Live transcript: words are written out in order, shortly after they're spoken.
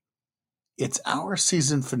It's our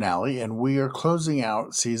season finale, and we are closing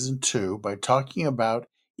out season 2 by talking about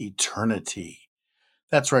eternity.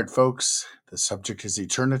 That's right, folks. The subject is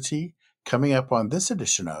eternity, coming up on this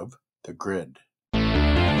edition of The Grid.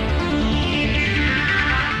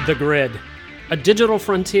 The Grid, a digital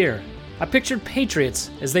frontier. I pictured patriots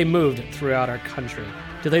as they moved throughout our country.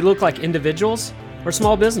 Do they look like individuals or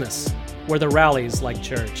small business, where the rallies like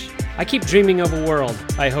church? I keep dreaming of a world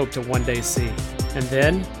I hope to one day see. And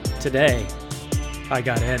then, today, I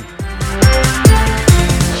got in.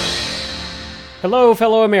 Hello,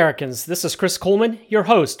 fellow Americans. This is Chris Kuhlmann, your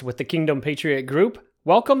host with the Kingdom Patriot Group.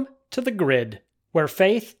 Welcome to The Grid, where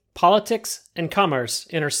faith, politics, and commerce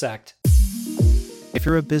intersect. If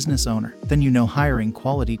you're a business owner, then you know hiring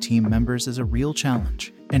quality team members is a real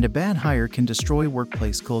challenge, and a bad hire can destroy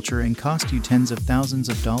workplace culture and cost you tens of thousands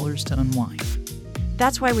of dollars to unwind.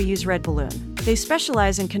 That's why we use Red Balloon. They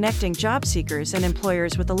specialize in connecting job seekers and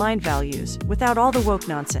employers with aligned values, without all the woke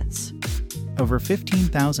nonsense. Over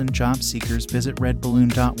 15,000 job seekers visit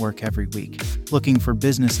redballoon.work every week, looking for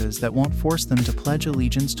businesses that won't force them to pledge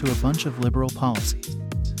allegiance to a bunch of liberal policies.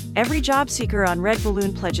 Every job seeker on Red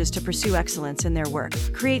Balloon pledges to pursue excellence in their work,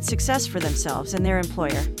 create success for themselves and their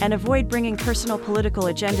employer, and avoid bringing personal political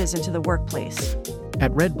agendas into the workplace.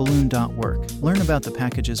 At redballoon.work, learn about the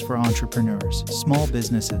packages for entrepreneurs, small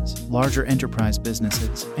businesses, larger enterprise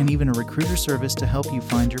businesses, and even a recruiter service to help you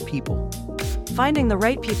find your people. Finding the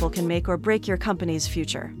right people can make or break your company's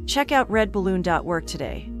future. Check out redballoon.work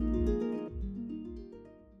today.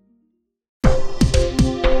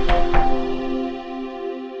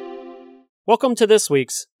 Welcome to this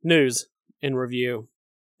week's News in Review.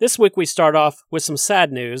 This week we start off with some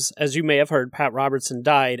sad news. As you may have heard, Pat Robertson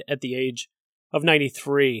died at the age of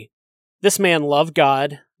 93. This man loved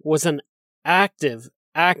God, was an active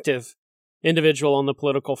individual on the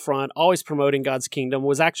political front, always promoting God's kingdom,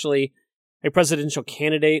 was actually a presidential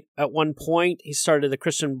candidate at one point. He started the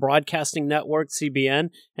Christian Broadcasting Network,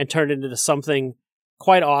 CBN, and turned it into something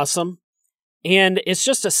quite awesome. And it's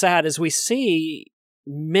just as sad as we see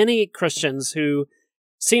many Christians who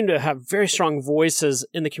seem to have very strong voices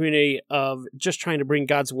in the community of just trying to bring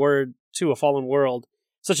God's word to a fallen world,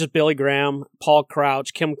 such as Billy Graham, Paul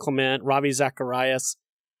Crouch, Kim Clement, Ravi Zacharias.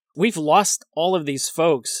 We've lost all of these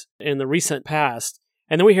folks in the recent past.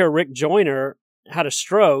 And then we hear Rick Joyner had a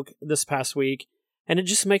stroke this past week, and it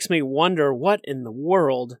just makes me wonder what in the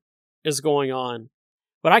world is going on.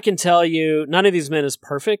 But I can tell you, none of these men is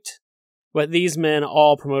perfect, but these men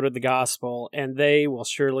all promoted the gospel, and they will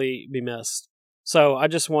surely be missed. So I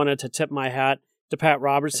just wanted to tip my hat to Pat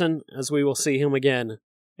Robertson, as we will see him again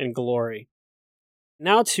in glory.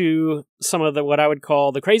 Now to some of what I would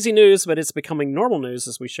call the crazy news, but it's becoming normal news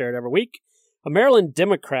as we share it every week. A Maryland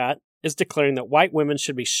Democrat is declaring that white women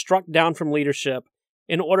should be struck down from leadership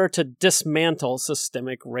in order to dismantle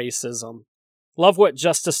systemic racism. Love what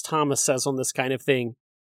Justice Thomas says on this kind of thing.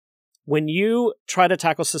 When you try to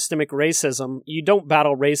tackle systemic racism, you don't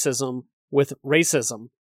battle racism with racism.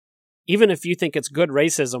 Even if you think it's good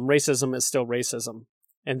racism, racism is still racism,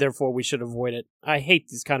 and therefore we should avoid it. I hate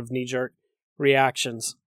these kind of knee-jerk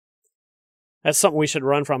reactions. That's something we should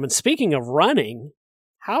run from. And speaking of running,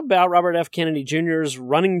 how about Robert F. Kennedy Jr.'s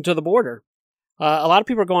running to the border? A lot of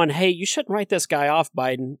people are going, hey, you shouldn't write this guy off,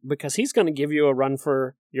 Biden, because he's going to give you a run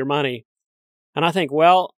for your money. And I think,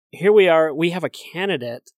 well, here we are. We have a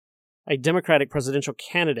candidate, a Democratic presidential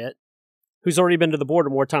candidate, who's already been to the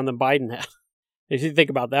border more time than Biden had, if you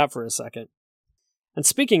think about that for a second. And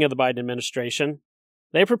speaking of the Biden administration,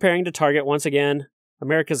 they're preparing to target, once again,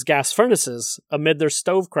 America's gas furnaces amid their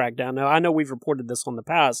stove crackdown. Now, I know we've reported this on the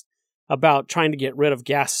past about trying to get rid of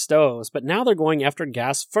gas stoves, but now they're going after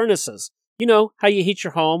gas furnaces. You know how you heat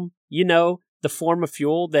your home? You know the form of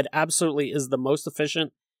fuel that absolutely is the most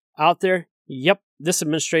efficient out there? Yep, this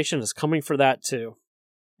administration is coming for that too.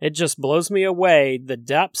 It just blows me away the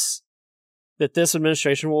depths that this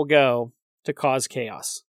administration will go to cause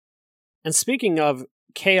chaos. And speaking of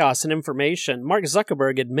chaos and information, Mark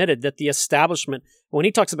Zuckerberg admitted that the establishment, when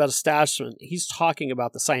he talks about establishment, he's talking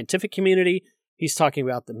about the scientific community, he's talking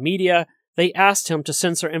about the media. They asked him to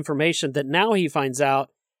censor information that now he finds out,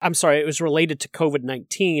 it was related to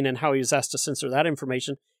COVID-19 and how he was asked to censor that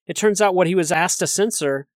information. It turns out what he was asked to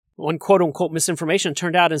censor on quote-unquote misinformation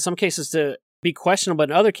turned out in some cases to be questionable.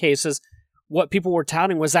 In other cases, what people were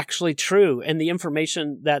touting was actually true, and the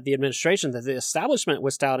information that the administration, that the establishment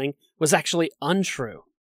was touting, was actually untrue.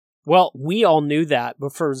 Well, we all knew that,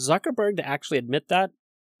 but for Zuckerberg to actually admit that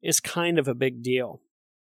is kind of a big deal.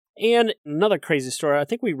 And another crazy story, I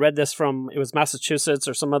think we read this from, it was Massachusetts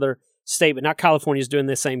or some other state, but now California is doing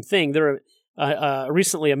the same thing. a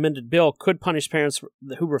recently amended bill could punish parents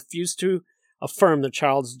who refuse to affirm their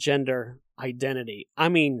child's gender identity. I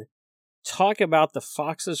mean, talk about the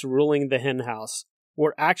foxes ruling the hen house.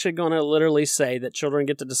 We're actually going to literally say that children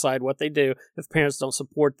get to decide what they do. If parents don't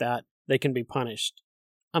support that, they can be punished.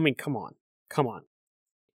 I mean, come on.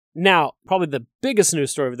 Now, probably the biggest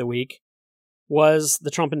news story of the week was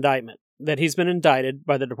the Trump indictment, that he's been indicted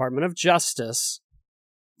by the Department of Justice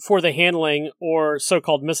for the handling or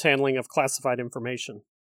so-called mishandling of classified information.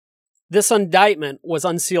 This indictment was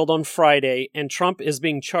unsealed on Friday, and Trump is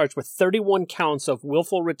being charged with 31 counts of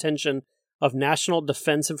willful retention of national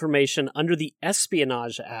defense information under the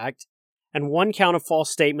Espionage Act and 1 count of false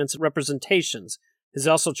statements and representations. He's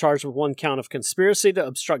also charged with 1 count of conspiracy to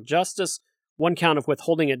obstruct justice, 1 count of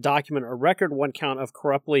withholding a document or record, 1 count of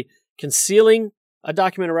corruptly concealing a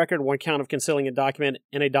document or record, 1 count of concealing a document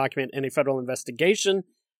in a federal investigation,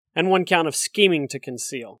 and 1 count of scheming to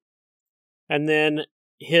conceal. And then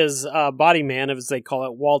his body man, as they call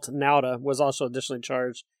it, Walt Nauta, was also additionally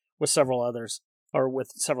charged with several other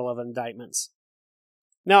indictments.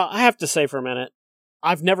 Now, I have to say for a minute,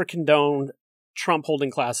 I've never condoned Trump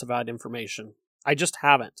holding classified information. I just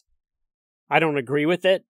haven't. I don't agree with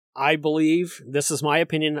it. I believe, this is my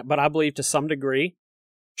opinion, but I believe to some degree,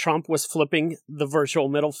 Trump was flipping the virtual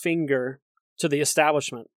middle finger to the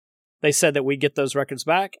establishment. They said that we get those records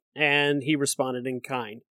back, and he responded in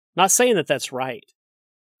kind. Not saying that that's right,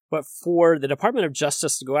 but for the Department of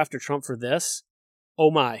Justice to go after Trump for this,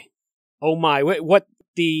 oh my. What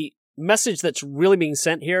the message that's really being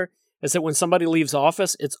sent here is that when somebody leaves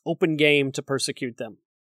office, it's open game to persecute them.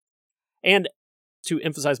 And to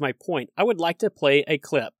emphasize my point, I would like to play a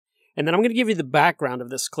clip. And then I'm going to give you the background of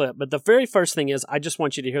this clip. But the very first thing is, I just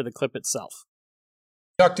want you to hear the clip itself.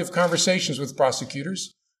 Productive conversations with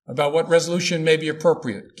prosecutors about what resolution may be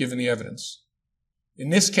appropriate given the evidence. In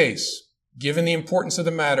this case, given the importance of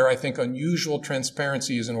the matter, I think unusual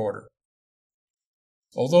transparency is in order.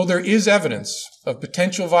 Although there is evidence of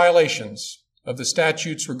potential violations of the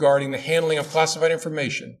statutes regarding the handling of classified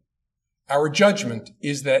information, our judgment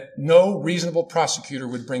is that no reasonable prosecutor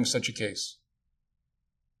would bring such a case.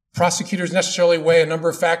 Prosecutors necessarily weigh a number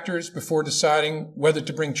of factors before deciding whether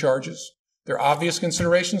to bring charges. There are obvious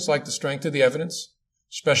considerations like the strength of the evidence,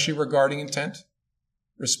 especially regarding intent.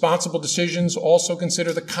 Responsible decisions also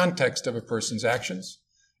consider the context of a person's actions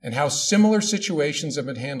and how similar situations have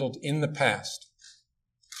been handled in the past.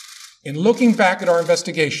 In looking back at our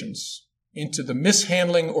investigations into the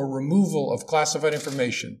mishandling or removal of classified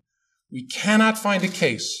information, we cannot find a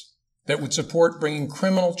case that would support bringing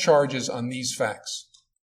criminal charges on these facts.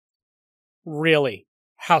 Really?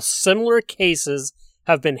 How similar cases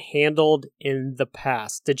have been handled in the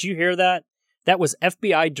past. Did you hear that? That was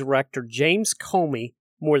FBI Director James Comey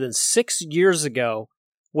more than 6 years ago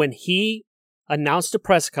when he announced a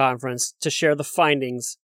press conference to share the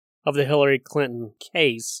findings of the Hillary Clinton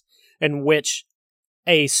case, in which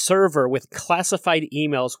a server with classified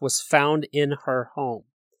emails was found in her home.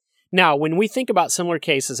 Now, when we think about similar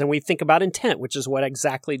cases and we think about intent, which is what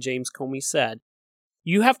exactly James Comey said,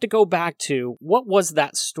 you have to go back to what was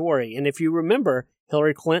that story. And if you remember,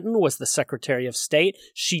 Hillary Clinton was the Secretary of State.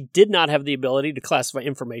 She did not have the ability to classify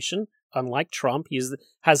information. Unlike Trump, he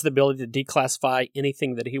has the ability to declassify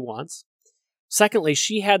anything that he wants. Secondly,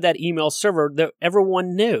 she had that email server that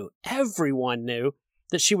everyone knew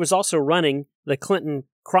that she was also running the Clinton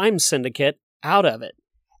crime syndicate out of it.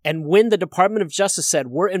 And when the Department of Justice said,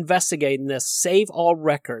 we're investigating this, save all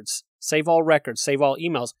records, save all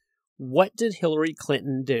emails, what did Hillary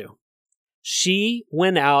Clinton do? She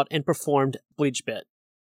went out and performed BleachBit.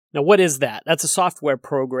 Now, what is that? That's a software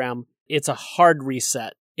program. It's a hard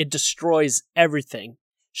reset. It destroys everything.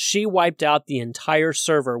 She wiped out the entire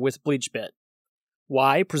server with BleachBit.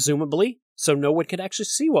 Why? Presumably, so no one could actually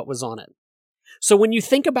see what was on it. So when you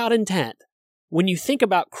think about intent, when you think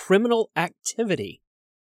about criminal activity,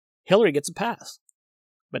 Hillary gets a pass.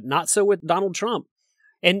 But not so with Donald Trump.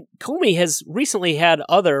 And Comey has recently had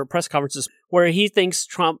other press conferences where he thinks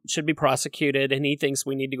Trump should be prosecuted and he thinks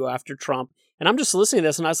we need to go after Trump. And I'm just listening to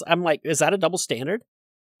this and I'm like, is that a double standard?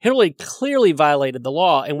 Hillary clearly violated the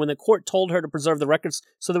law, and when the court told her to preserve the records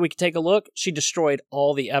so that we could take a look, she destroyed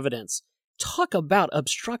all the evidence. Talk about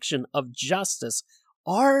obstruction of justice.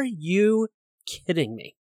 Are you kidding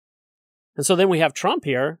me? And so then we have Trump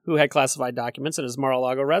here, who had classified documents in his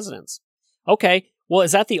Mar-a-Lago residence. Okay, well,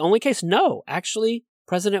 is that the only case? No, actually,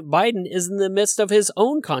 President Biden is in the midst of his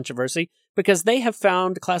own controversy because they have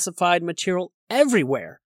found classified material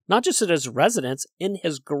everywhere, not just at his residence, in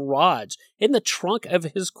his garage, in the trunk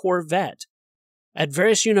of his Corvette, at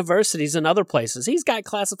various universities and other places. He's got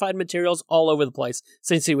classified materials all over the place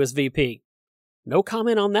since he was VP. No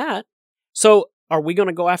comment on that. So are we going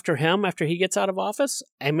to go after him after he gets out of office?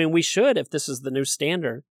 I mean, we should if this is the new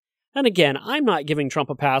standard. And again, I'm not giving Trump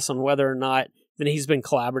a pass on whether or not that he's been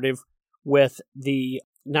collaborative with the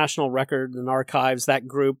National Record and Archives, that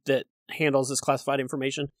group that handles this classified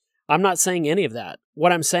information. I'm not saying any of that.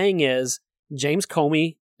 What I'm saying is James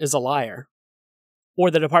Comey is a liar, or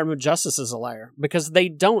the Department of Justice is a liar, because they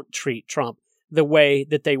don't treat Trump the way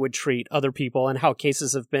that they would treat other people and how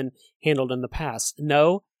cases have been handled in the past.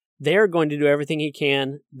 No, they're going to do everything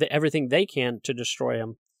everything they can to destroy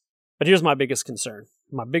him. But here's my biggest concern.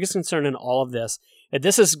 My biggest concern in all of this, that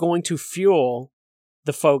this is going to fuel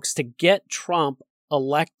the folks to get Trump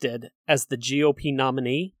elected as the GOP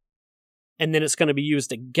nominee, and then it's going to be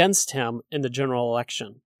used against him in the general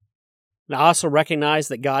election. Now, I also recognize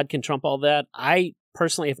that God can trump all that. I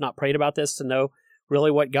personally have not prayed about this to know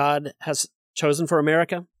really what God has chosen for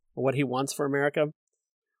America, or what he wants for America.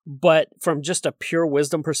 But from just a pure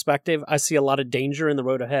wisdom perspective, I see a lot of danger in the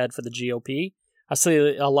road ahead for the GOP. I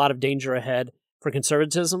see a lot of danger ahead for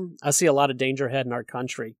conservatism. I see a lot of danger ahead in our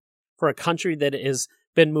country, for a country that has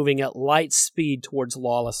been moving at light speed towards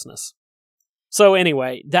lawlessness. So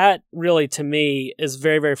anyway, that really to me is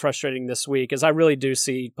very, very frustrating this week, as I really do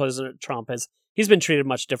see President Trump as he's been treated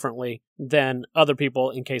much differently than other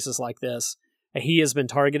people in cases like this. He has been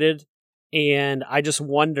targeted, and I just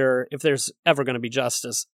wonder if there's ever going to be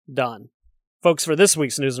justice done. Folks, for this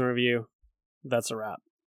week's News and Review, that's a wrap.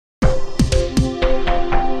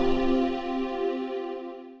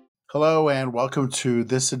 Hello and welcome to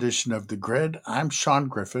this edition of The Grid. I'm Shaun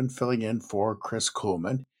Griffin, filling in for Chris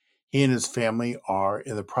Kuhlmann. He and his family are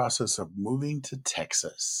in the process of moving to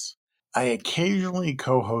Texas. I occasionally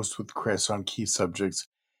co-host with Chris on key subjects,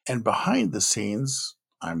 and behind the scenes,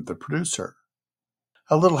 I'm the producer.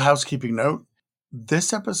 A little housekeeping note,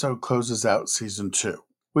 this episode closes out Season 2.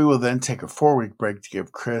 We will then take a 4-week break to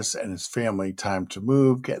give Chris and his family time to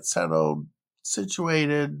move, get settled,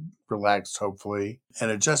 situated, relaxed hopefully, and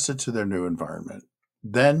adjusted to their new environment.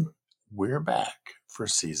 Then we're back for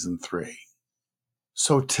Season 3.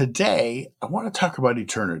 So today, I want to talk about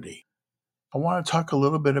eternity. I want to talk a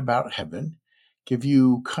little bit about heaven, give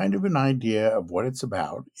you kind of an idea of what it's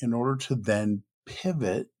about in order to then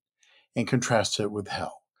pivot and contrast it with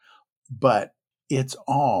hell. But it's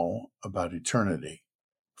all about eternity.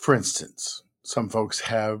 For instance, some folks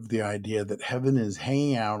have the idea that heaven is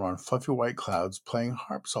hanging out on fluffy white clouds playing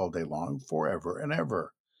harps all day long, forever and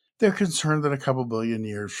ever. They're concerned that a couple billion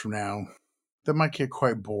years from now, they might get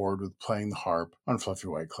quite bored with playing the harp on fluffy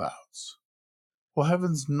white clouds. Well,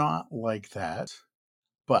 heaven's not like that,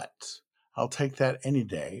 but I'll take that any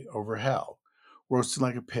day over hell, roasting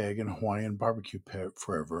like a pig in a Hawaiian barbecue pit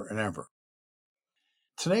forever and ever.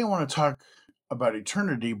 Today I want to talk about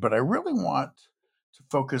eternity, but I really want to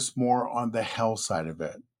focus more on the hell side of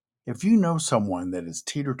it. If you know someone that is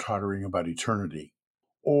teeter-tottering about eternity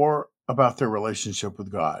or about their relationship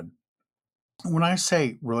with God, when I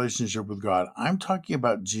say relationship with God, I'm talking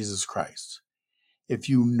about Jesus Christ. If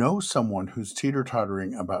you know someone who's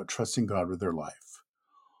teeter-tottering about trusting God with their life,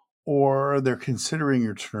 or they're considering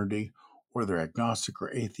eternity, or they're agnostic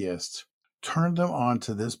or atheist, turn them on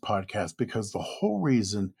to this podcast, because the whole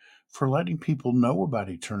reason for letting people know about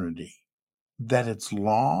eternity, that it's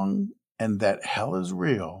long and that hell is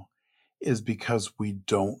real, is because we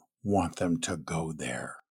don't want them to go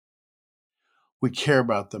there. We care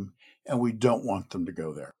about them and we don't want them to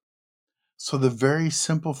go there. So the very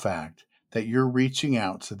simple fact that you're reaching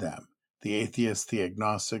out to them, the atheist, the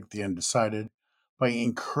agnostic, the undecided, by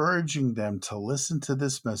encouraging them to listen to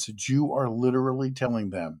this message, you are literally telling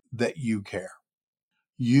them that you care.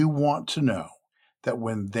 You want to know that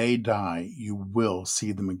when they die, you will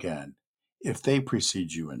see them again if they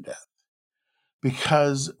precede you in death.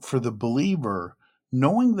 Because for the believer,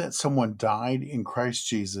 knowing that someone died in Christ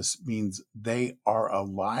Jesus means they are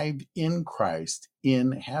alive in Christ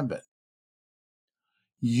in heaven.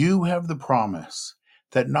 You have the promise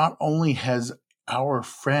that not only has our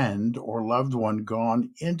friend or loved one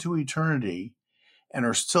gone into eternity and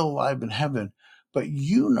are still alive in heaven, but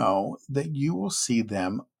you know that you will see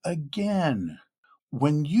them again.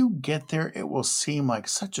 When you get there, it will seem like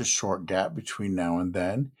such a short gap between now and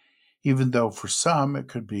then, even though for some it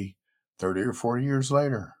could be 30 or 40 years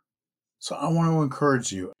later. So I want to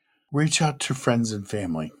encourage you, reach out to friends and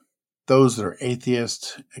family, those that are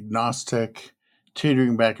atheist, agnostic,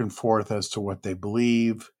 teetering back and forth as to what they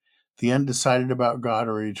believe, the undecided about God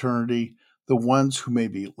or eternity, the ones who may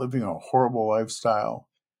be living a horrible lifestyle.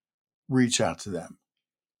 Reach out to them.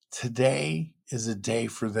 Today is a day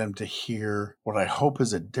for them to hear what I hope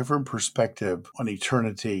is a different perspective on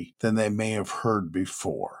eternity than they may have heard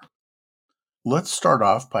before. Let's start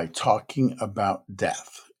off by talking about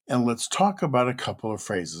death. And let's talk about a couple of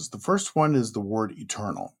phrases. The first one is the word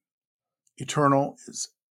eternal. Eternal is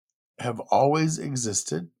have always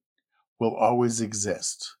existed, will always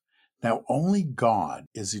exist. Now, only God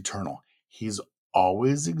is eternal. He's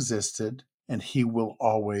always existed and he will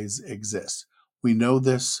always exist. We know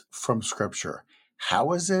this from Scripture.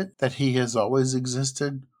 How is it that he has always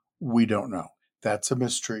existed? We don't know. That's a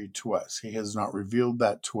mystery to us. He has not revealed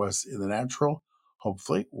that to us in the natural.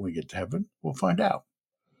 Hopefully, when we get to heaven, we'll find out.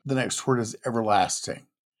 The next word is everlasting.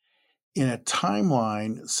 In a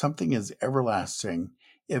timeline, something is everlasting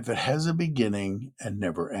if it has a beginning and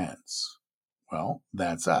never ends. Well,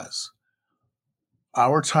 that's us.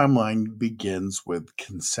 Our timeline begins with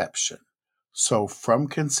conception. So from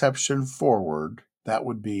conception forward, that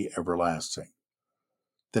would be everlasting.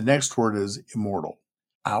 The next word is immortal.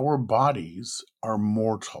 Our bodies are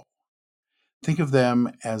mortal. Think of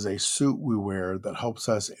them as a suit we wear that helps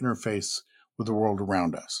us interface with the world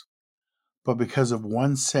around us. But because of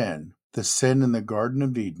one sin, the sin in the Garden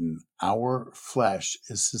of Eden, our flesh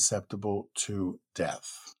is susceptible to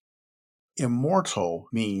death. Immortal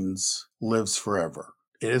means lives forever.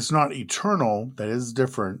 It is not eternal, that is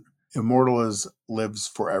different. Immortal is lives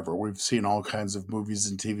forever. We've seen all kinds of movies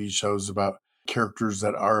and TV shows about characters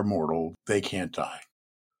that are immortal. They can't die.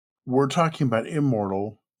 We're talking about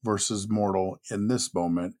immortal versus mortal in this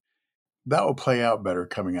moment. That will play out better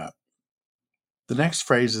coming up. The next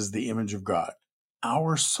phrase is the image of God.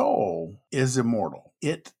 Our soul is immortal.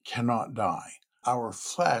 It cannot die. Our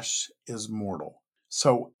flesh is mortal.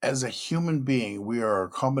 So as a human being, we are a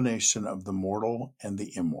combination of the mortal and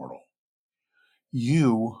the immortal.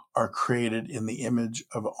 You are created in the image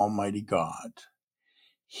of Almighty God.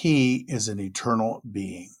 He is an eternal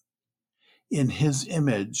being. In His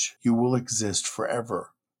image, you will exist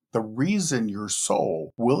forever. The reason your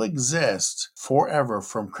soul will exist forever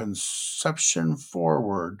from conception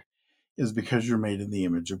forward is because you're made in the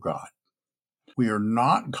image of God. We are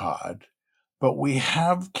not God, but we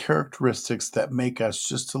have characteristics that make us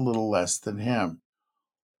just a little less than Him.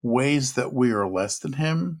 Ways that we are less than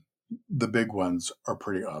Him, the big ones, are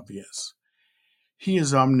pretty obvious. He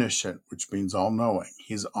is omniscient, which means all-knowing.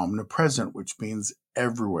 He's omnipresent, which means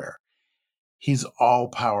everywhere. He's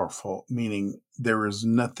all-powerful, meaning there is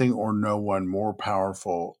nothing or no one more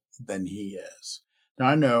powerful than He is. Now,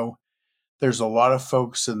 I know there's a lot of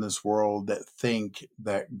folks in this world that think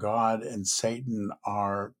that God and Satan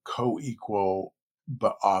are co-equal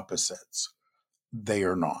but opposites. They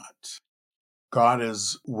are not. God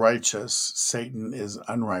is righteous, Satan is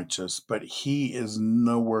unrighteous, but he is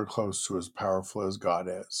nowhere close to as powerful as God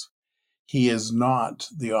is. He is not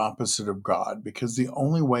the opposite of God, because the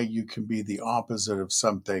only way you can be the opposite of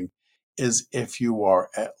something is if you are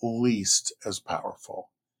at least as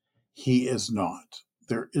powerful. He is not.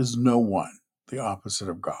 There is no one the opposite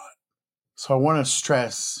of God. So I want to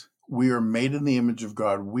stress, we are made in the image of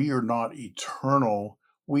God. We are not eternal.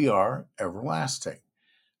 We are everlasting.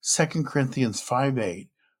 2 Corinthians 5:8,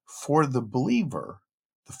 for the believer,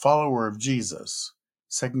 the follower of Jesus,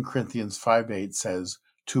 2 Corinthians 5:8 says,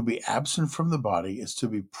 to be absent from the body is to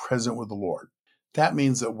be present with the Lord. That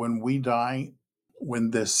means that when we die,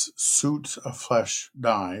 when this suit of flesh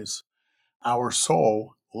dies, our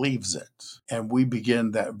soul leaves it, and we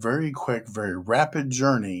begin that very quick, very rapid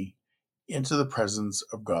journey into the presence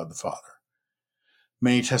of God the Father.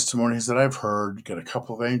 Many testimonies that I've heard, get a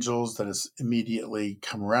couple of angels that has immediately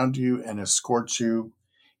come around you and escort you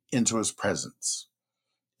into His presence.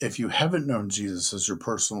 If you haven't known Jesus as your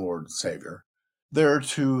personal Lord and Savior, there are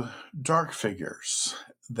two dark figures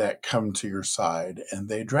that come to your side, and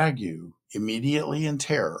they drag you immediately in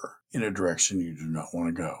terror in a direction you do not want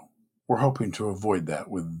to go. We're hoping to avoid that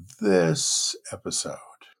with this episode.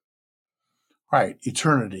 All right,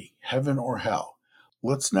 eternity, heaven or hell.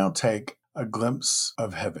 Let's now take a glimpse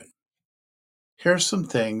of heaven. Here's some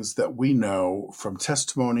things that we know from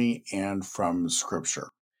testimony and from Scripture.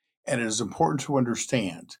 And it is important to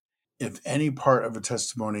understand, if any part of a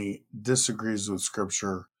testimony disagrees with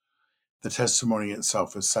Scripture, the testimony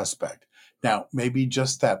itself is suspect. Now, maybe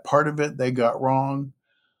just that part of it they got wrong,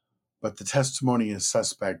 but the testimony is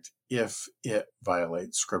suspect if it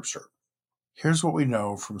violates Scripture. Here's what we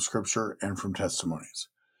know from Scripture and from testimonies.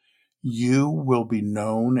 You will be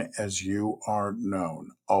known as you are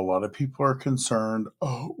known. A lot of people are concerned,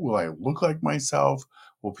 oh, will I look like myself?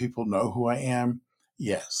 Will people know who I am?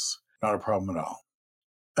 Yes, not a problem at all.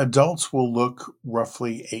 Adults will look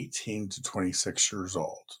roughly 18 to 26 years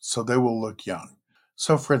old, so they will look young.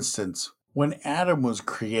 So for instance, when Adam was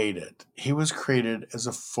created, he was created as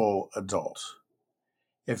a full adult.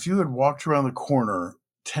 If you had walked around the corner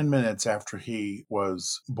 10 minutes after he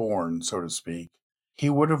was born, so to speak, he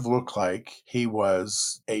would have looked like he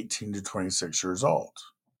was 18 to 26 years old.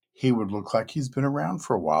 He would look like he's been around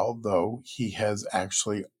for a while, though he has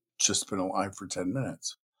actually just been alive for 10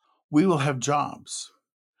 minutes. We will have jobs.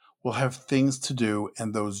 We'll have things to do,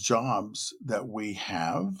 and those jobs that we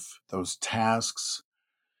have, those tasks,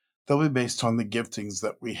 they'll be based on the giftings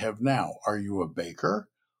that we have now. Are you a baker?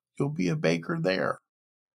 You'll be a baker there.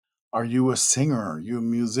 Are you a singer? Are you a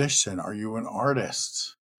musician? Are you an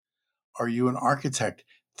artist? Are you an architect?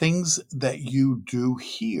 Things that you do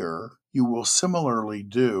here, you will similarly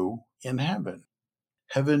do in heaven.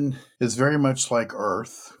 Heaven is very much like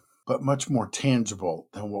earth, but much more tangible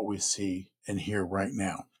than what we see and hear right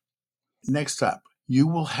now. Next up, you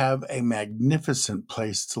will have a magnificent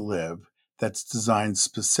place to live that's designed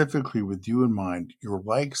specifically with you in mind, your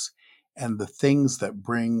likes, and the things that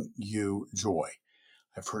bring you joy.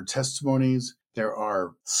 I've heard testimonies. There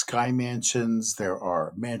are sky mansions. There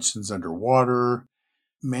are mansions underwater,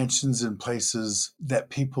 mansions in places that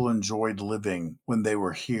people enjoyed living when they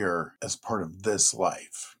were here as part of this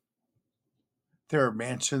life. There are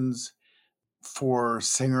mansions for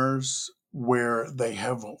singers where they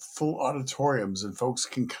have full auditoriums and folks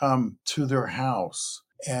can come to their house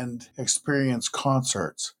and experience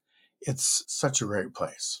concerts. It's such a great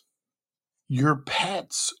place. Your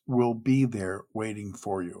pets will be there waiting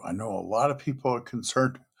for you. I know a lot of people are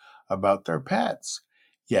concerned about their pets.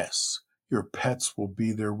 Yes, your pets will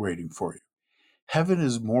be there waiting for you. Heaven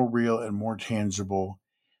is more real and more tangible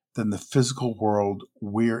than the physical world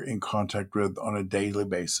we're in contact with on a daily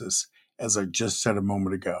basis, as I just said a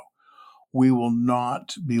moment ago. We will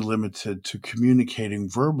not be limited to communicating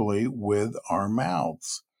verbally with our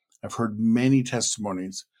mouths. I've heard many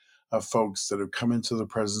testimonies of folks that have come into the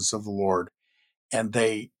presence of the Lord and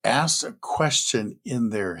they asked a question in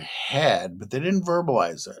their head, but they didn't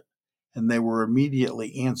verbalize it, and they were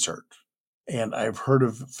immediately answered. And I've heard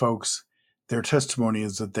of folks, their testimony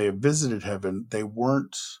is that they have visited heaven. They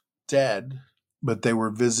weren't dead, but they were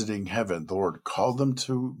visiting heaven. The Lord called them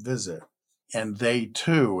to visit. And they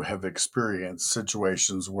too have experienced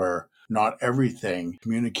situations where not everything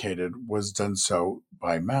communicated was done so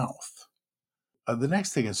by mouth. The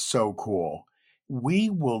next thing is so cool. We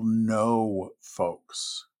will know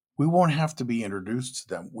folks. We won't have to be introduced to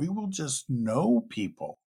them. We will just know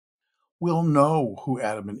people. We'll know who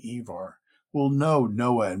Adam and Eve are. We'll know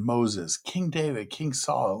Noah and Moses, King David, King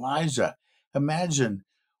Saul, Elijah. Imagine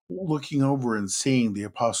looking over and seeing the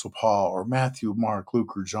Apostle Paul or Matthew, Mark,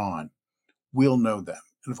 Luke, or John. We'll know them.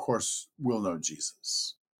 And of course, we'll know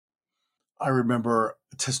Jesus. I remember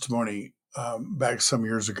a testimony back some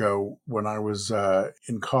years ago when I was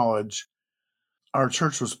in college. Our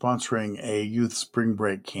church was sponsoring a youth spring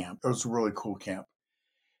break camp. It was a really cool camp.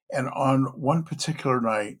 And on one particular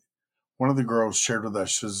night, one of the girls shared with us,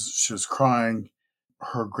 she was crying.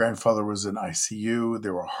 Her grandfather was in ICU.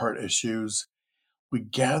 There were heart issues. We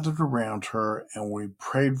gathered around her and we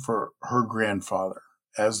prayed for her grandfather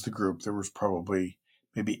as the group. There was probably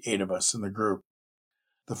maybe 8 of us in the group.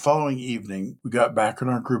 The following evening, we got back in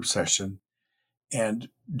our group session and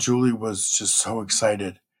Julie was just so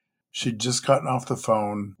excited. She'd just gotten off the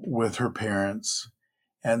phone with her parents,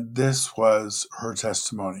 and this was her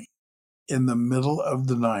testimony. In the middle of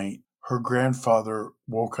the night, her grandfather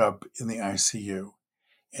woke up in the ICU,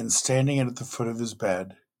 and standing at the foot of his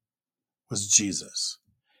bed was Jesus.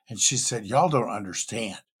 And she said, "Y'all don't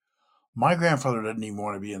understand. My grandfather doesn't even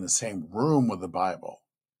want to be in the same room with the Bible.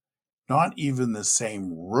 Not even the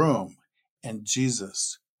same room." And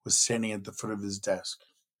Jesus was standing at the foot of his desk.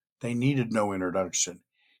 They needed no introduction.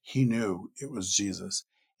 He knew it was Jesus.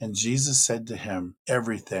 And Jesus said to him,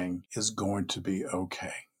 "Everything is going to be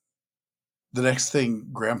okay." The next thing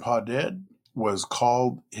Grandpa did was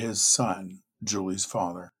called his son, Julie's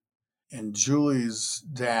father. And Julie's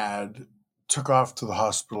dad took off to the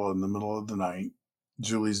hospital in the middle of the night.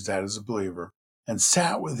 Julie's dad is a believer. And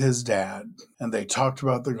sat with his dad. And they talked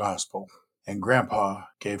about the gospel. And Grandpa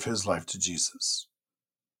gave his life to Jesus.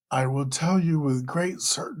 I will tell you with great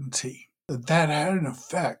certainty that had an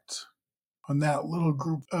effect on that little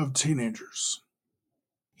group of teenagers.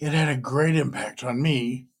 It had a great impact on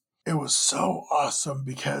me. It was so awesome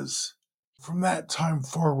because from that time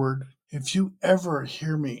forward, if you ever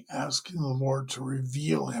hear me asking the Lord to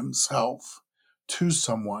reveal himself to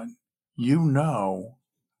someone, you know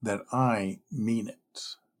that I mean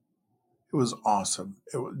it. It was awesome.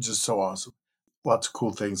 It was just so awesome. Lots of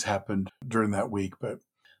cool things happened during that week, but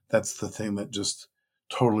that's the thing that just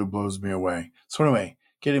totally blows me away. So anyway,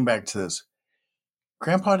 getting back to this.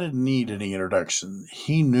 Grandpa didn't need any introduction.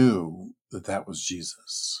 He knew that was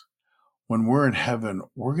Jesus. when we're in heaven,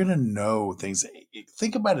 we're going to know things.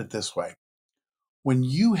 Think about it this way. When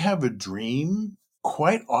you have a dream,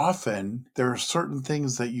 quite often there are certain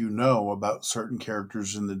things that you know about certain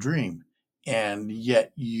characters in the dream, and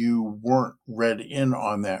yet you weren't read in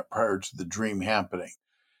on that prior to the dream happening.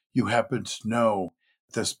 You happen to know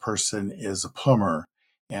this person is a plumber,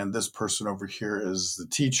 and this person over here is the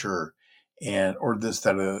teacher, and or this,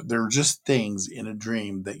 that. There are just things in a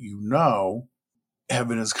dream that you know.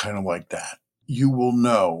 Heaven is kind of like that. You will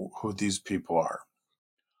know who these people are.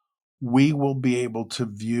 We will be able to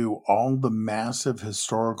view all the massive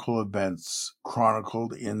historical events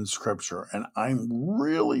chronicled in Scripture, and I'm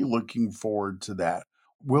really looking forward to that.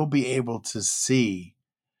 We'll be able to see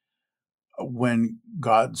when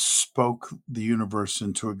God spoke the universe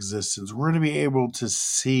into existence. We're going to be able to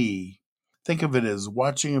see, think of it as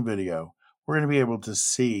watching a video. We're going to be able to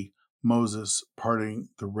see Moses parting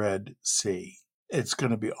the Red Sea. It's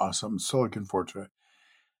going to be awesome. So looking forward to it.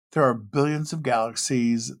 There are billions of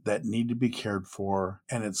galaxies that need to be cared for,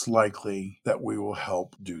 and it's likely that we will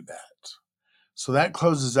help do that. So that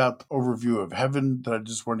closes out the overview of heaven that I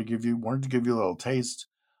just wanted to give you. Wanted to give you a little taste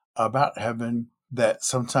about heaven that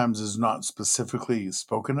sometimes is not specifically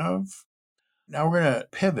spoken of. Now we're going to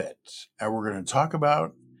pivot, and we're going to talk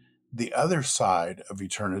about the other side of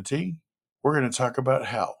eternity. We're going to talk about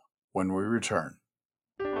hell when we return.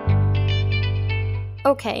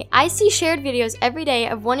 Okay, I see shared videos every day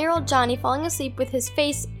of 1-year-old Johnny falling asleep with his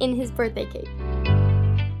face in his birthday cake.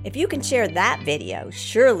 If you can share that video,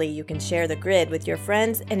 surely you can share the grid with your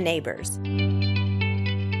friends and neighbors.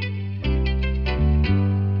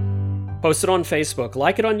 Post it on Facebook,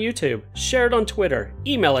 like it on YouTube, share it on Twitter,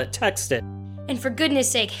 email it, text it. And for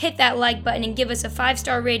goodness sake, hit that like button and give us a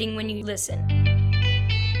 5-star rating when you listen.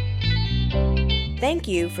 Thank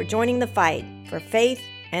you for joining the fight for faith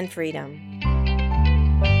and freedom.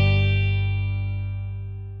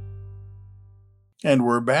 And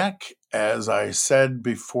we're back. As I said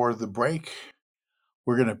before the break,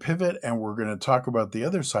 we're going to pivot and we're going to talk about the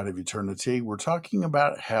other side of eternity. We're talking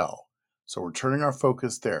about hell. So we're turning our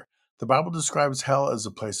focus there. The Bible describes hell as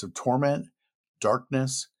a place of torment,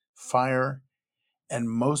 darkness, fire, and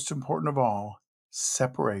most important of all,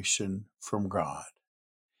 separation from God.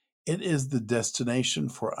 It is the destination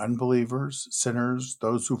for unbelievers, sinners,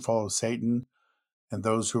 those who follow Satan, and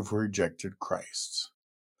those who have rejected Christ.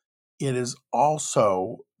 It is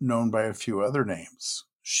also known by a few other names: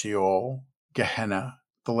 Sheol, Gehenna,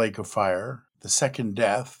 the lake of fire, the second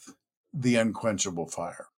death, the unquenchable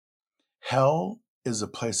fire. Hell is a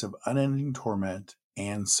place of unending torment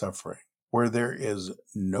and suffering, where there is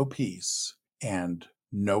no peace and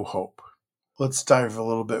no hope. Let's dive a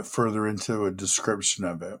little bit further into a description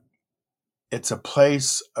of it. It's a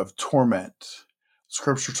place of torment.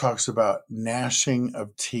 Scripture talks about gnashing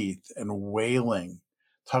of teeth and wailing.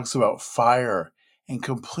 Talks about fire and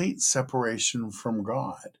complete separation from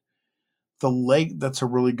God. The lake, that's a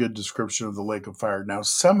really good description of the lake of fire. Now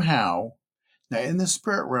in the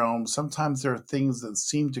spirit realm, sometimes there are things that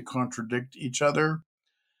seem to contradict each other,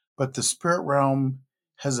 but the spirit realm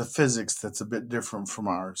has a physics that's a bit different from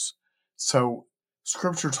ours. So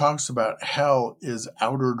Scripture talks about hell is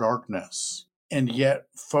outer darkness, and yet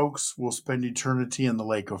folks will spend eternity in the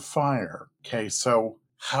lake of fire. Okay, so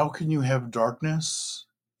how can you have darkness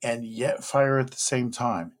and yet fire at the same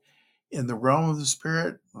time? In the realm of the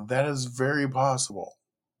spirit, that is very possible.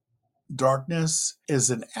 Darkness is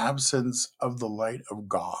an absence of the light of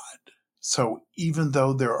God. So even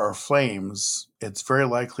though there are flames, it's very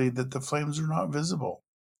likely that the flames are not visible.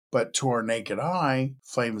 But to our naked eye,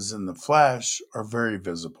 flames in the flesh are very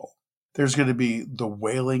visible. There's going to be the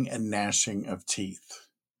wailing and gnashing of teeth,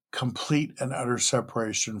 complete and utter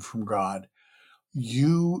separation from God.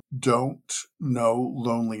 You don't know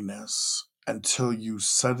loneliness until you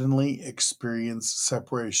suddenly experience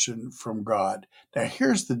separation from God. Now,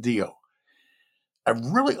 here's the deal. I've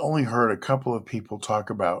really only heard a couple of people talk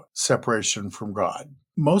about separation from God.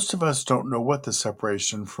 Most of us don't know what the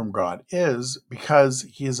separation from God is because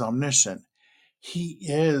He is omniscient. He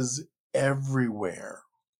is everywhere.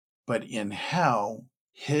 But in hell,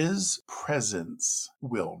 His presence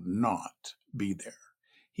will not be there.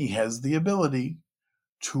 He has the ability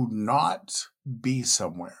to not be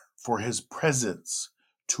somewhere, for His presence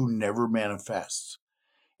to never manifest.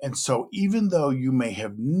 And so even though you may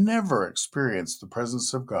have never experienced the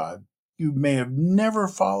presence of God, you may have never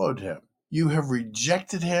followed Him, you have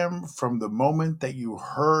rejected Him from the moment that you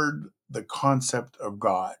heard the concept of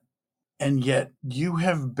God. And yet you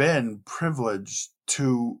have been privileged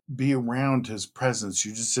to be around His presence.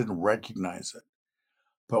 You just didn't recognize it.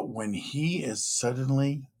 But when He is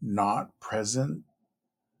suddenly not present,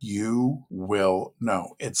 You will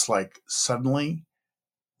know. It's like suddenly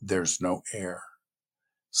there's no air.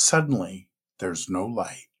 Suddenly there's no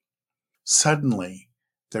light. Suddenly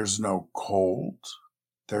there's no cold.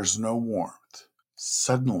 There's no warmth.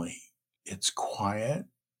 Suddenly it's quiet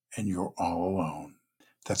and you're all alone.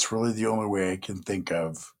 That's really the only way I can think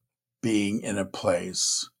of being in a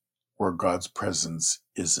place where God's presence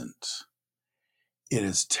isn't. It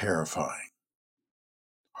is terrifying.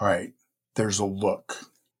 All right, there's a look.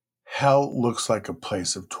 Hell looks like a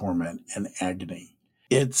place of torment and agony.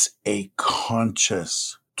 It's a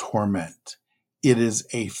conscious torment. It is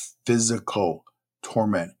a physical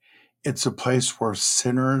torment. It's a place where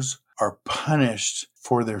sinners are punished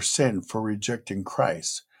for their sin, for rejecting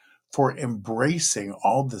Christ, for embracing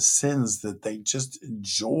all the sins that they just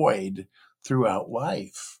enjoyed throughout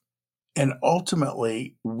life. And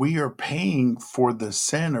ultimately, we are paying for the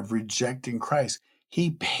sin of rejecting Christ.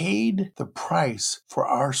 He paid the price for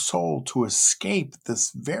our soul to escape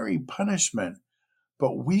this very punishment,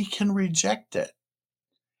 but we can reject it.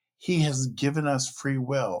 He has given us free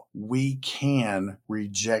will. We can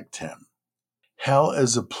reject him. Hell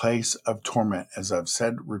is a place of torment, as I've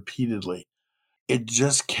said repeatedly. It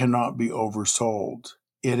just cannot be oversold.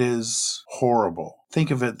 It is horrible.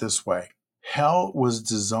 Think of it this way. Hell was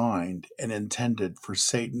designed and intended for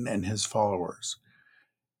Satan and his followers.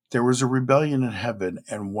 There was a rebellion in heaven,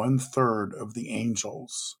 and 1/3 of the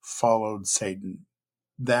angels followed Satan.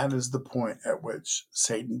 That is the point at which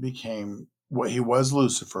Satan became what he was,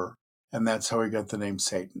 Lucifer, and that's how he got the name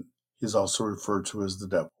Satan. He's also referred to as the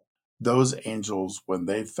devil. Those angels, when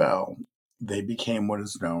they fell, they became what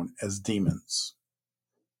is known as demons.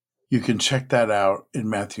 You can check that out in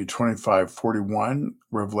Matthew 25:41,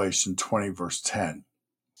 Revelation 20, verse 10.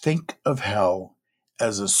 Think of hell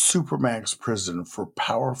as a supermax prison for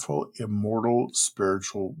powerful, immortal,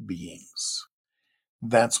 spiritual beings.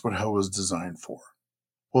 That's what hell was designed for.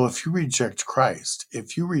 Well, if you reject Christ,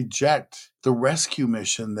 if you reject the rescue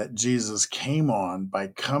mission that Jesus came on by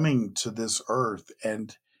coming to this earth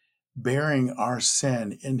and bearing our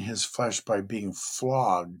sin in his flesh by being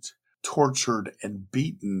flogged, tortured, and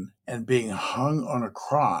beaten, and being hung on a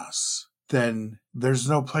cross, then there's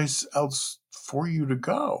no place else for you to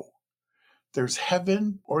go. There's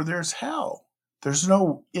heaven or there's hell. There's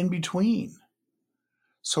no in between.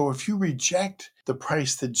 So if you reject the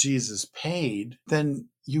price that Jesus paid, then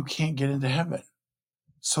you can't get into heaven.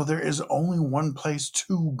 So there is only one place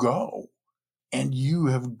to go, and you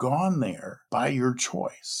have gone there by your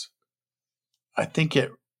choice. I think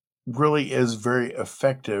it really is very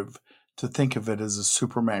effective to think of it as a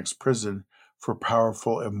supermax prison for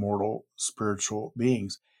powerful, immortal, spiritual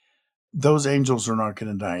beings. Those angels are not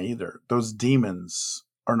going to die either. Those demons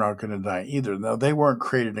are not going to die either. Now, they weren't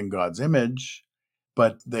created in God's image,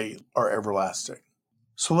 but they are everlasting.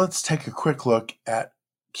 So let's take a quick look at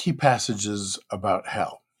key passages about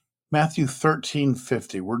hell. Matthew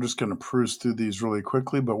 13:50. We're just going to peruse through these really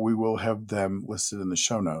quickly, but we will have them listed in the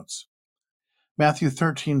show notes. Matthew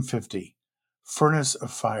 13:50. Furnace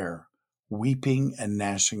of fire, weeping and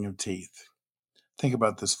gnashing of teeth. Think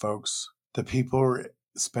about this, folks. The people are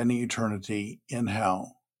spending eternity in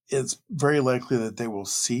hell. It's very likely that they will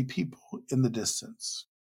see people in the distance,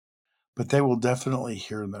 but they will definitely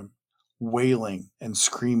hear them wailing and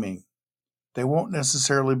screaming. They won't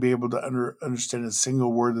necessarily be able to understand a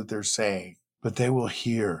single word that they're saying, but they will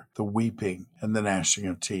hear the weeping and the gnashing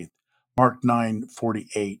of teeth. Mark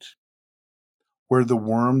 9:48. Where the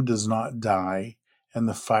worm does not die and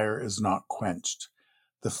the fire is not quenched,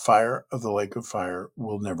 the fire of the lake of fire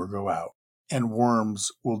will never go out, and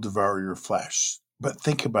worms will devour your flesh. But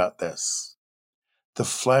think about this. The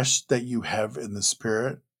flesh that you have in the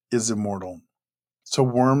spirit is immortal. So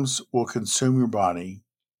worms will consume your body,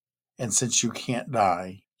 and since you can't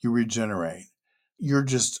die, you regenerate. You're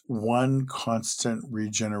just one constant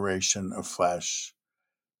regeneration of flesh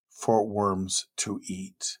for worms to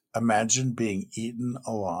eat. Imagine being eaten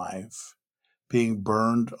alive, being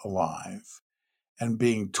burned alive, and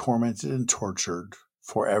being tormented and tortured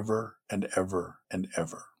forever and ever and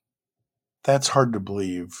ever. That's hard to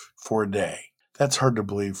believe for a day. That's hard to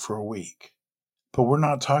believe for a week. But we're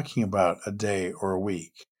not talking about a day or a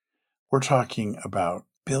week. We're talking about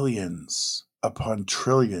billions upon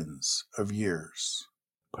trillions of years.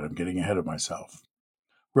 But I'm getting ahead of myself.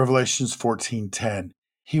 Revelations 14:10.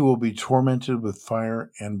 He will be tormented with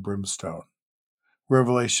fire and brimstone.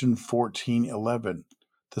 Revelation 14:11.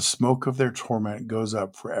 The smoke of their torment goes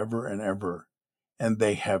up forever and ever, and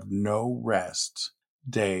they have no rest,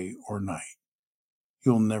 day or night.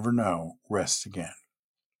 You'll never know rest again.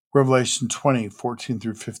 Revelation 20:14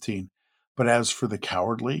 through 15. But as for the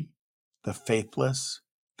cowardly, the faithless,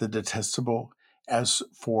 the detestable, as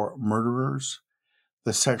for murderers,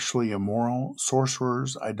 the sexually immoral,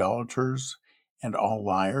 sorcerers, idolaters, and all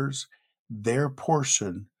liars, their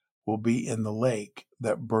portion will be in the lake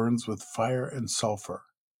that burns with fire and sulfur,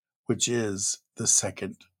 which is the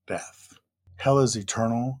second death. Hell is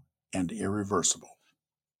eternal and irreversible.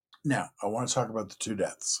 Now, I want to talk about the two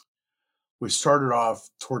deaths. We started off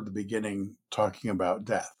toward the beginning talking about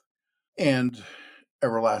death and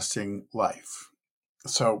everlasting life.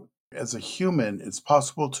 So, as a human, it's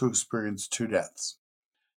possible to experience two deaths.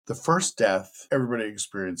 The first death everybody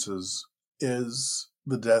experiences is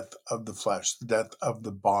the death of the flesh, the death of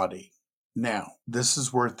the body. Now, this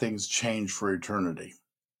is where things change for eternity.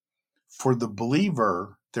 For the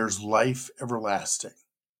believer, there's life everlasting.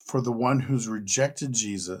 For the one who's rejected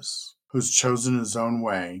Jesus, who's chosen his own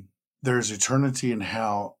way, there's eternity in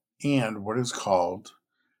hell and what is called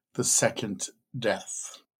the second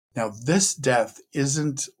death. Now, this death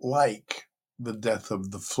isn't like the death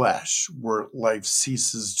of the flesh, where life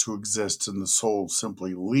ceases to exist and the soul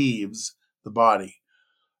simply leaves the body.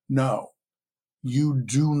 No, you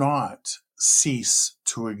do not cease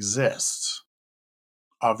to exist.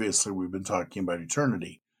 Obviously, we've been talking about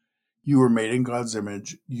eternity. You were made in God's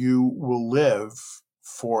image. You will live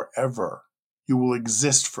forever. You will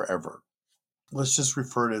exist forever. Let's just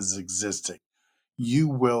refer to it as existing. You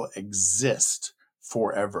will exist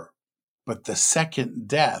forever. But the second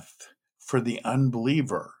death for the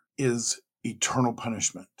unbeliever is eternal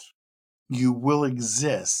punishment. You will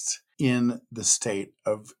exist in the state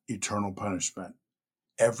of eternal punishment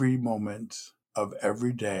every moment of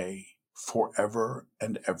every day, forever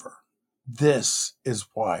and ever. This is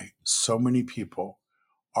why so many people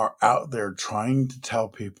are out there trying to tell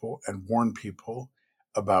people and warn people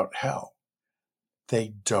about hell.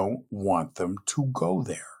 They don't want them to go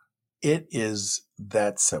there. It is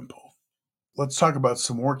that simple. Let's talk about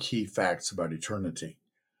some more key facts about eternity.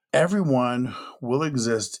 Everyone will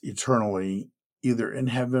exist eternally, either in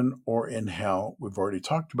heaven or in hell. We've already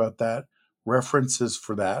talked about that. References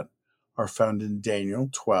for that are found in Daniel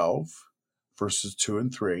 12, verses 2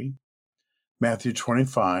 and 3, Matthew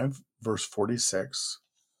 25, verse 46,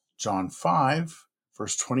 John 5,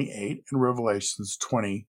 verse 28, and Revelation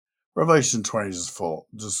 20. Revelation 20 is full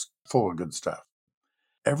of good stuff.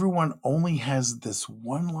 Everyone only has this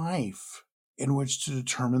one life in which to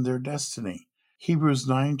determine their destiny. Hebrews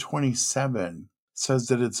 9:27 says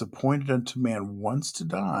that it's appointed unto man once to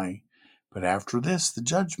die, but after this, the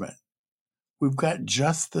judgment. We've got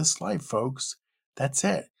just this life, folks. That's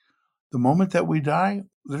it. The moment that we die,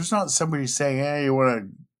 there's not somebody saying, hey, you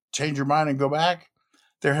want to change your mind and go back?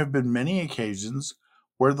 There have been many occasions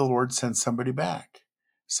where the Lord sent somebody back,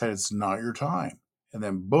 said it's not your time, and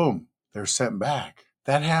then boom, they're sent back.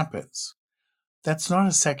 That happens. That's not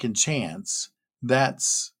a second chance.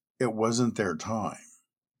 It wasn't their time.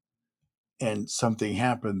 And something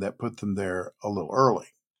happened that put them there a little early.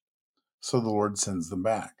 So the Lord sends them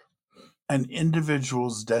back. An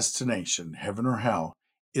individual's destination, heaven or hell,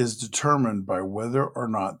 is determined by whether or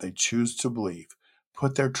not they choose to believe,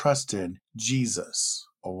 put their trust in Jesus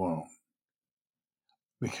alone.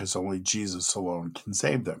 Because only Jesus alone can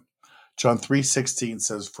save them. John 3:16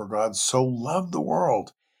 says, for God so loved the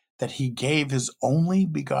world that he gave his only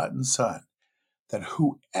begotten Son, that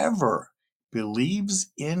whoever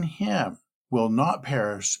believes in him will not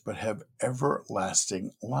perish but have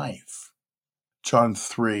everlasting life. John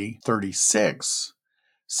 3:36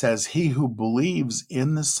 says, he who believes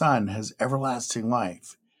in the Son has everlasting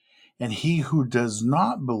life, and he who does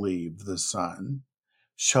not believe the Son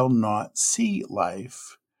shall not see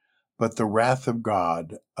life, but the wrath of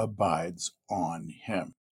God abides on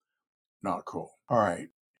him. Not cool. All right,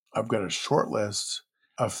 I've got a short list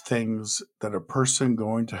of things that a person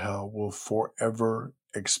going to hell will forever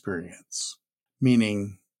experience,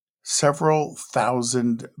 meaning several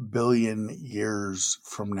thousand billion years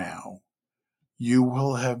from now, you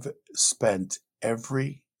will have spent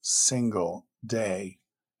every single day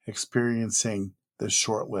experiencing this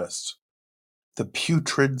short list. The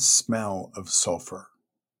putrid smell of sulfur.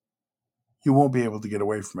 You won't be able to get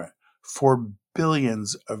away from it. For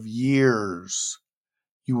billions of years,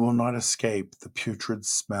 you will not escape the putrid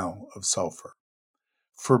smell of sulfur.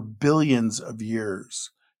 For billions of years,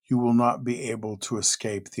 you will not be able to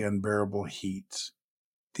escape the unbearable heat,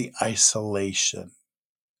 the isolation,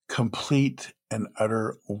 complete and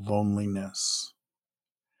utter loneliness,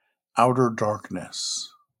 outer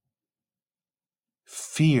darkness,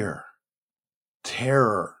 fear,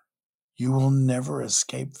 terror. You will never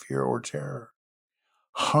escape fear or terror.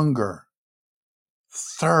 Hunger,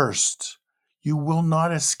 thirst. You will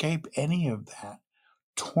not escape any of that.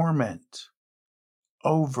 Torment,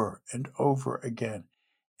 over and over again.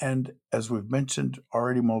 And as we've mentioned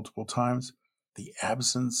already multiple times, the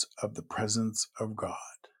absence of the presence of God.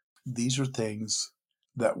 These are things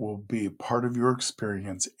that will be a part of your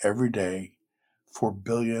experience every day for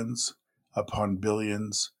billions upon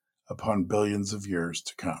billions upon billions of years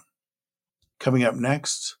to come. Coming up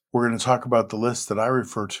next, we're going to talk about the list that I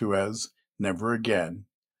refer to as Never Again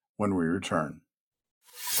when we return.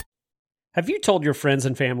 Have you told your friends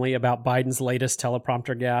and family about Biden's latest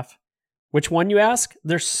teleprompter gaffe? Which one, you ask?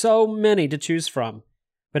 There's so many to choose from.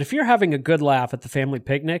 But if you're having a good laugh at the family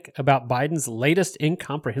picnic about Biden's latest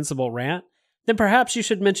incomprehensible rant, then perhaps you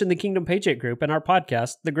should mention the Kingdom Patriot Group and our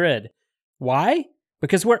podcast, The Grid. Why?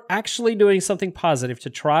 Because we're actually doing something positive to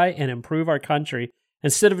try and improve our country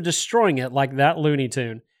instead of destroying it like that Looney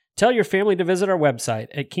Tune. Tell your family to visit our website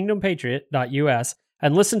at kingdompatriot.us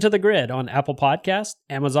and listen to The Grid on Apple Podcasts,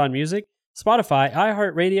 Amazon Music, Spotify,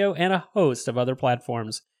 iHeartRadio, and a host of other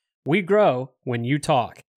platforms. We grow when you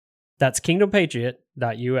talk. That's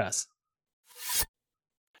kingdompatriot.us.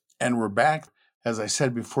 And we're back. As I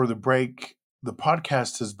said before the break, the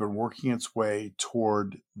podcast has been working its way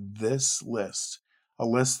toward this list, a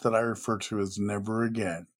list that I refer to as Never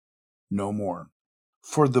Again, No More.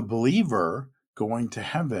 For the believer going to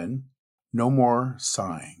heaven, no more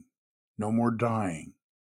sighing, no more dying,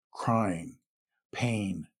 crying,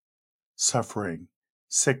 pain, suffering,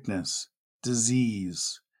 sickness,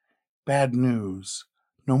 disease, bad news,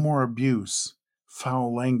 no more abuse,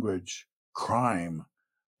 foul language, crime,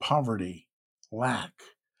 poverty, lack,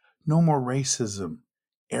 no more racism,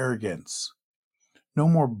 arrogance, no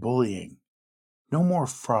more bullying, no more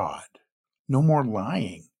fraud, no more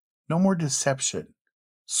lying, no more deception,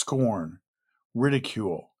 scorn,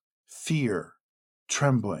 ridicule, fear,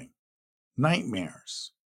 trembling,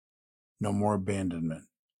 nightmares, no more abandonment.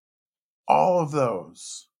 All of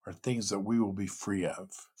those are things that we will be free of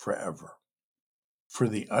forever. For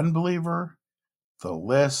the unbeliever, the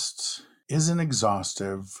list isn't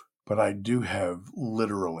exhaustive, but I do have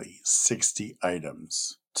literally 60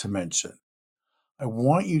 items to mention. I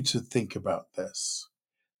want you to think about this.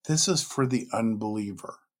 This is for the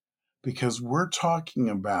unbeliever because we're talking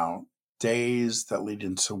about days that lead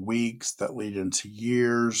into weeks, that lead into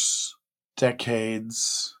years,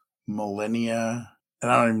 decades, millennia,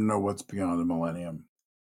 and I don't even know what's beyond the millennium.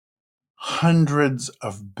 Hundreds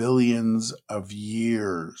of billions of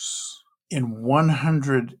years. In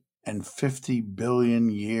 150 billion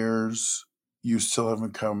years, you still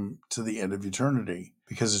haven't come to the end of eternity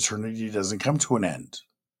because eternity doesn't come to an end.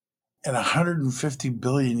 And 150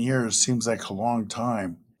 billion years seems like a long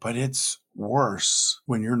time, but it's worse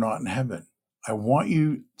when you're not in heaven. I want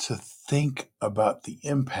you to think about the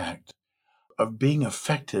impact of being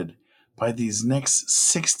affected by these next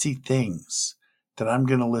 60 things that I'm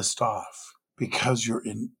going to list off because you're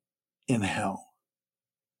in hell.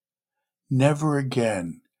 Never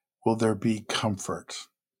again will there be comfort,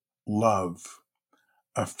 love,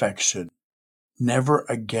 affection. Never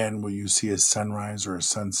again will you see a sunrise or a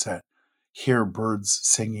sunset, hear birds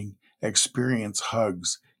singing, experience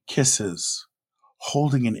hugs, kisses,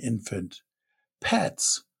 holding an infant,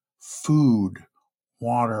 pets, food,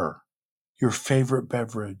 water, your favorite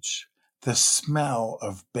beverage, the smell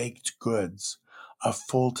of baked goods, a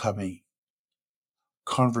full tummy,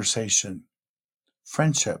 conversation,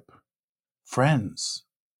 friendship, friends,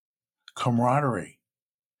 camaraderie.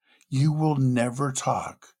 You will never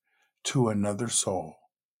talk to another soul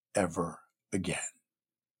ever again.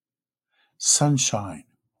 Sunshine,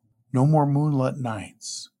 no more moonlit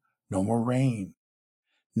nights, no more rain,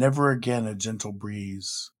 never again a gentle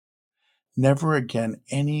breeze, never again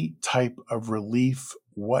any type of relief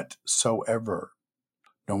whatsoever.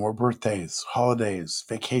 No more birthdays, holidays,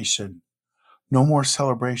 vacation, no more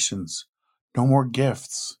celebrations, no more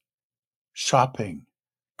gifts, shopping,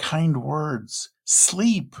 kind words,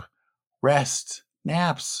 sleep, rest,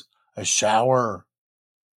 naps, a shower.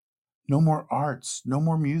 No more arts, no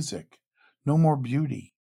more music, no more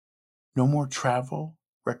beauty, no more travel,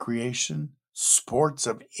 recreation, sports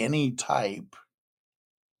of any type.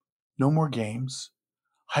 No more games,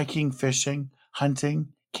 hiking, fishing, hunting,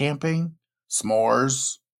 camping,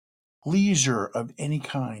 s'mores, leisure of any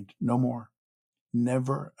kind, no more.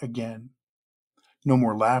 Never again. No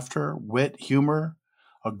more laughter, wit, humor,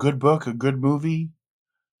 a good book, a good movie.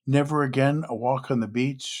 Never again a walk on the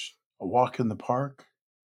beach, a walk in the park.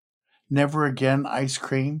 Never again ice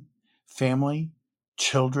cream, family,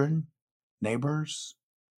 children, neighbors,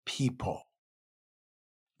 people.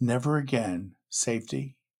 Never again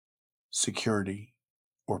safety, security,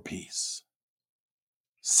 or peace.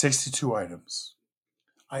 62 items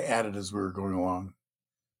I added as we were going along.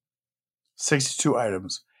 62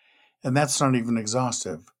 items. And that's not even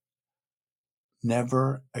exhaustive.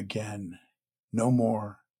 Never again. No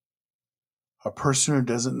more. A person who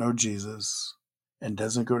doesn't know Jesus and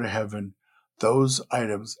doesn't go to heaven, those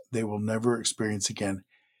items they will never experience again.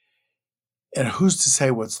 And who's to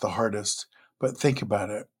say what's the hardest? But think about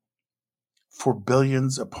it. For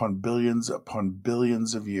billions upon billions upon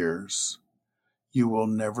billions of years, you will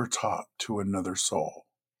never talk to another soul.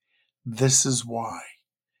 This is why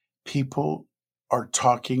people are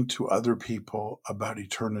talking to other people about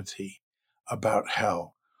eternity, about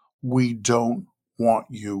hell. We don't want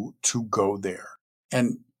you to go there.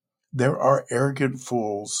 And there are arrogant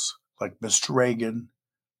fools like Mr. Reagan,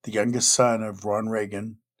 the youngest son of Ron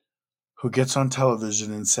Reagan, who gets on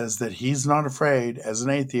television and says that he's not afraid, as an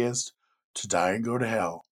atheist, to die and go to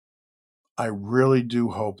hell. I really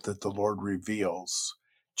do hope that the Lord reveals,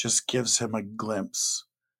 just gives him a glimpse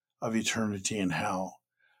of eternity in hell,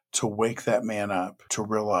 to wake that man up, to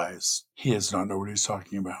realize he does not know what he's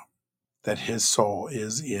talking about, that his soul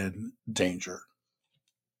is in danger.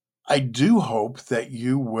 I do hope that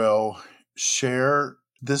you will share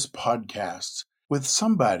this podcast with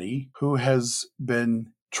somebody who has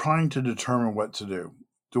been trying to determine what to do.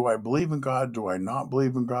 Do I believe in God? Do I not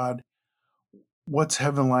believe in God? What's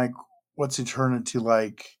heaven like? What's eternity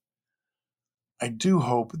like? I do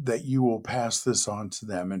hope that you will pass this on to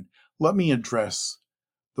them. And let me address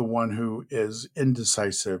the one who is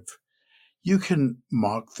indecisive. You can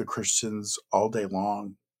mock the Christians all day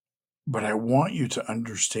long, but I want you to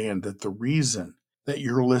understand that the reason that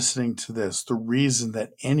you're listening to this, the reason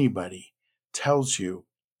that anybody tells you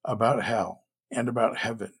about hell and about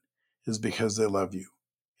heaven is because they love you.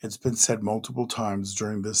 It's been said multiple times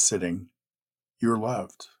during this sitting, you're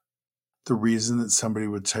loved. The reason that somebody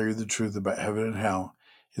would tell you the truth about heaven and hell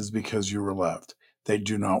is because you were loved. They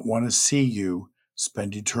do not want to see you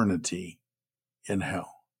spend eternity in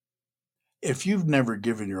hell. If you've never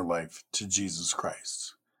given your life to Jesus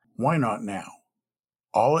Christ, why not now?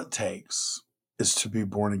 All it takes is to be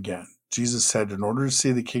born again. Jesus said, in order to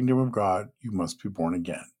see the kingdom of God, you must be born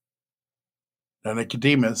again. Now,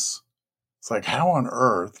 Nicodemus, it's like, how on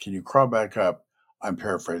earth can you crawl back up? I'm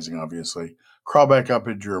paraphrasing, obviously. Crawl back up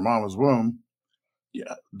into your mama's womb.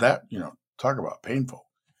 Yeah, that, talk about painful.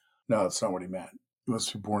 No, that's not what he meant. You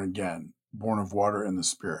must be born again, born of water and the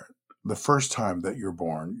Spirit. The first time that you're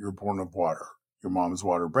born of water. Your mom's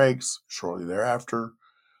water breaks. Shortly thereafter,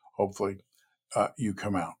 hopefully, you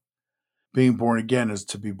come out. Being born again is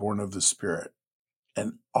to be born of the Spirit.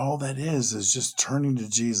 And all that is just turning to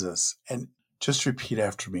Jesus. And just repeat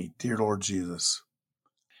after me, dear Lord Jesus.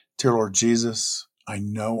 Dear Lord Jesus, I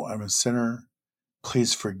know I'm a sinner.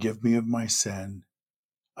 Please forgive me of my sin.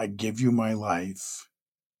 I give you my life.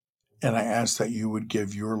 And I ask that you would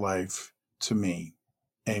give your life to me.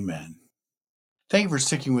 Amen. Thank you for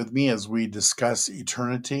sticking with me as we discuss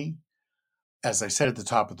eternity. As I said at the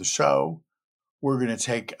top of the show, we're going to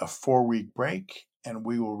take a 4-week break and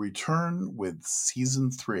we will return with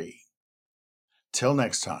season 3. Till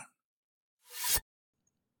next time.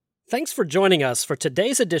 Thanks for joining us for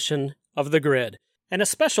today's edition of The Grid. And a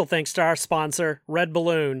special thanks to our sponsor, Red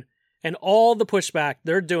Balloon, and all the pushback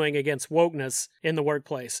they're doing against wokeness in the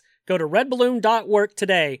workplace. Go to redballoon.work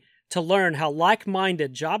today to learn how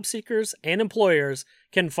like-minded job seekers and employers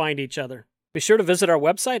can find each other. Be sure to visit our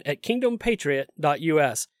website at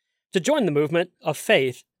kingdompatriot.us to join the movement of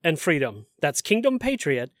faith and freedom. That's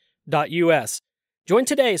kingdompatriot.us. Join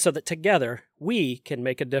today so that together we can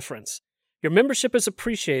make a difference. Your membership is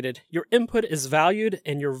appreciated, your input is valued,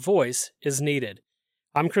 and your voice is needed.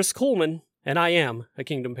 I'm Chris Kuhlmann, and I am a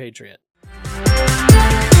Kingdom Patriot.